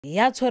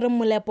Ya tshwereng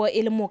molepo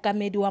e le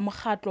mookamedi wa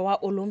mokgatlo wa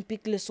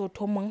Olympic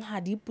Lesotho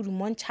Monghadi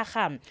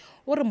Pudumontshaga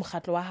o re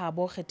mokgatlo wa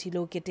habo o kgethile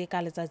ho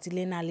keteka letsatsi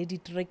lena le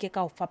ditereke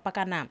ka ho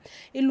fapakana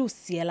e le ho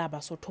siela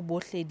Basotho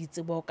bohle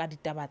ditsebo ka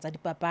ditaba tsa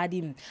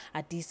dipapadi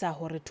a tiisa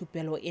hore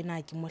thupelo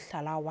ena ke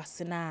mohlala wa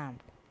sena.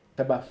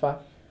 Re ba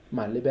fa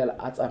malebela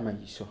a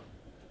tsamaiso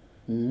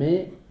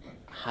mme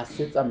ha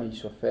se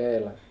tsamaiso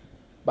fela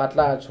ba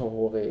tla tjho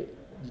hore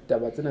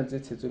ditaba tsena tse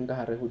tshetsweng ka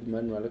hare ho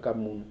di-manual ka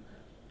mono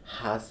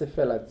ha se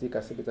fela tse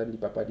ka sebetsang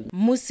dipapading.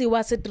 Musi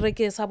wa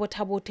setereke sa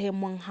Bothabothe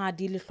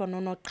Monghadi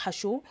Lehlonono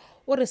Qhasho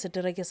o re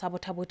setereke sa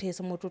Bothabothe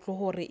se motlotlo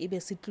hore ebe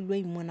se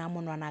tlilwe mona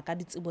monwana ka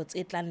ditsebo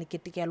tse tlang le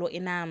ketekelo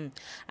ena.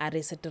 A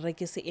re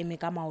setereke se eme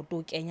ka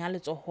maoto kenya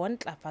letsoho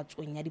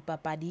ntlafatsong ya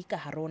dipapadi ka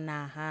hare ho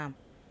naha.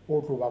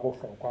 O tlo ba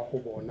bohlokwa ho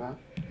bona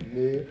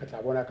mme re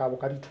tla bona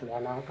ka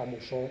ditholwana ka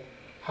moso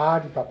ha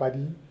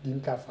dipapadi di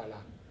ntlafala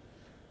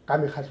ka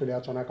mekgatlo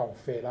ya tsona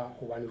kaofela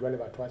hobane jwale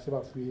batho ba se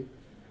ba fuwe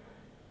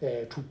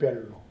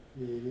thupello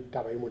le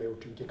taba e mona eo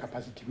ke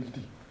capacity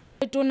building.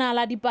 Letona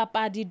la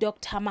dipapadi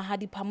Dr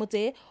Mahadi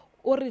Phamotse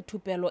o re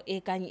thupelo e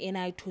kang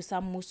ena e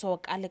thusa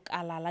mmuso ka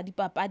lekala la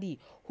dipapadi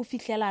ho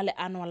fihlela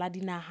leano la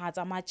dinaha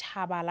tsa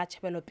matjhaba la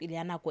tjhebelopele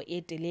ya nako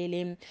e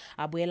telele.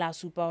 A boela a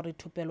supa hore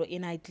thupelo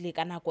ena e tlile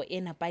ka nako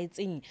e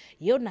nepaetseng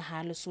eo naha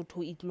ya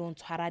Lesotho e tlilong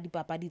tshwara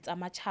dipapadi tsa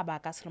matjhaba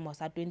ka selemo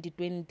sa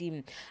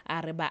 2020.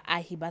 A re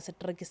baahi ba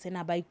setereke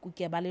sena ba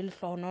ikuke ba le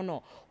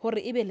lehlohonolo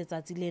hore ebe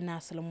letsatsi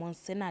lena selemong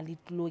sena le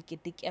tlilo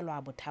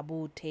ketekelwa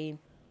Bothabothe.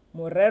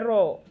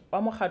 Morero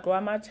wa mokgatlo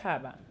wa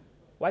matjhaba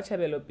wa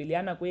tjhebelopele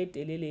ya nako e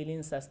telele e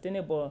leng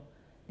Sustainable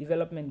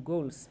Development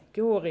Goals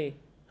ke hore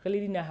re le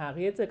dinaha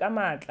re etse ka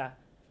matla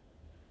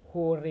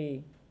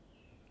hore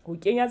ho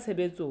kenya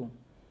tshebetsong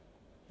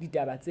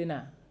ditaba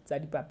tsena tsa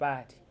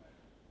dipapadi.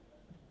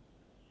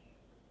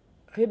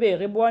 Re be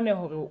re bone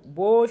hore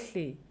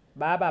bohle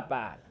ba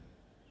bapala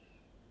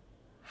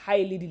ha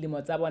e le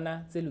dilemo tsa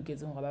bona tse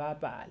loketseng hore ba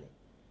bapale.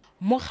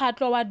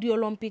 Mokgatlo wa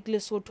di-Olympic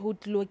Lesotho o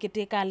tlilo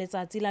keteka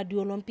letsatsi la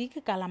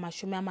di-Olympic ka la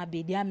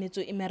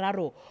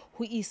 23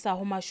 ho isa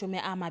ho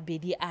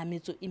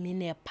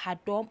 24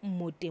 Phato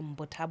Moteng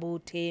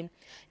Bothabothe.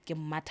 Ke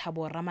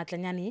Mmathabo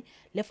Ramatlanyane,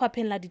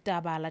 Lefapheng la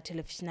ditaba la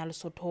Televishene ya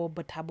Lesotho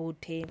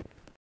Bothabothe.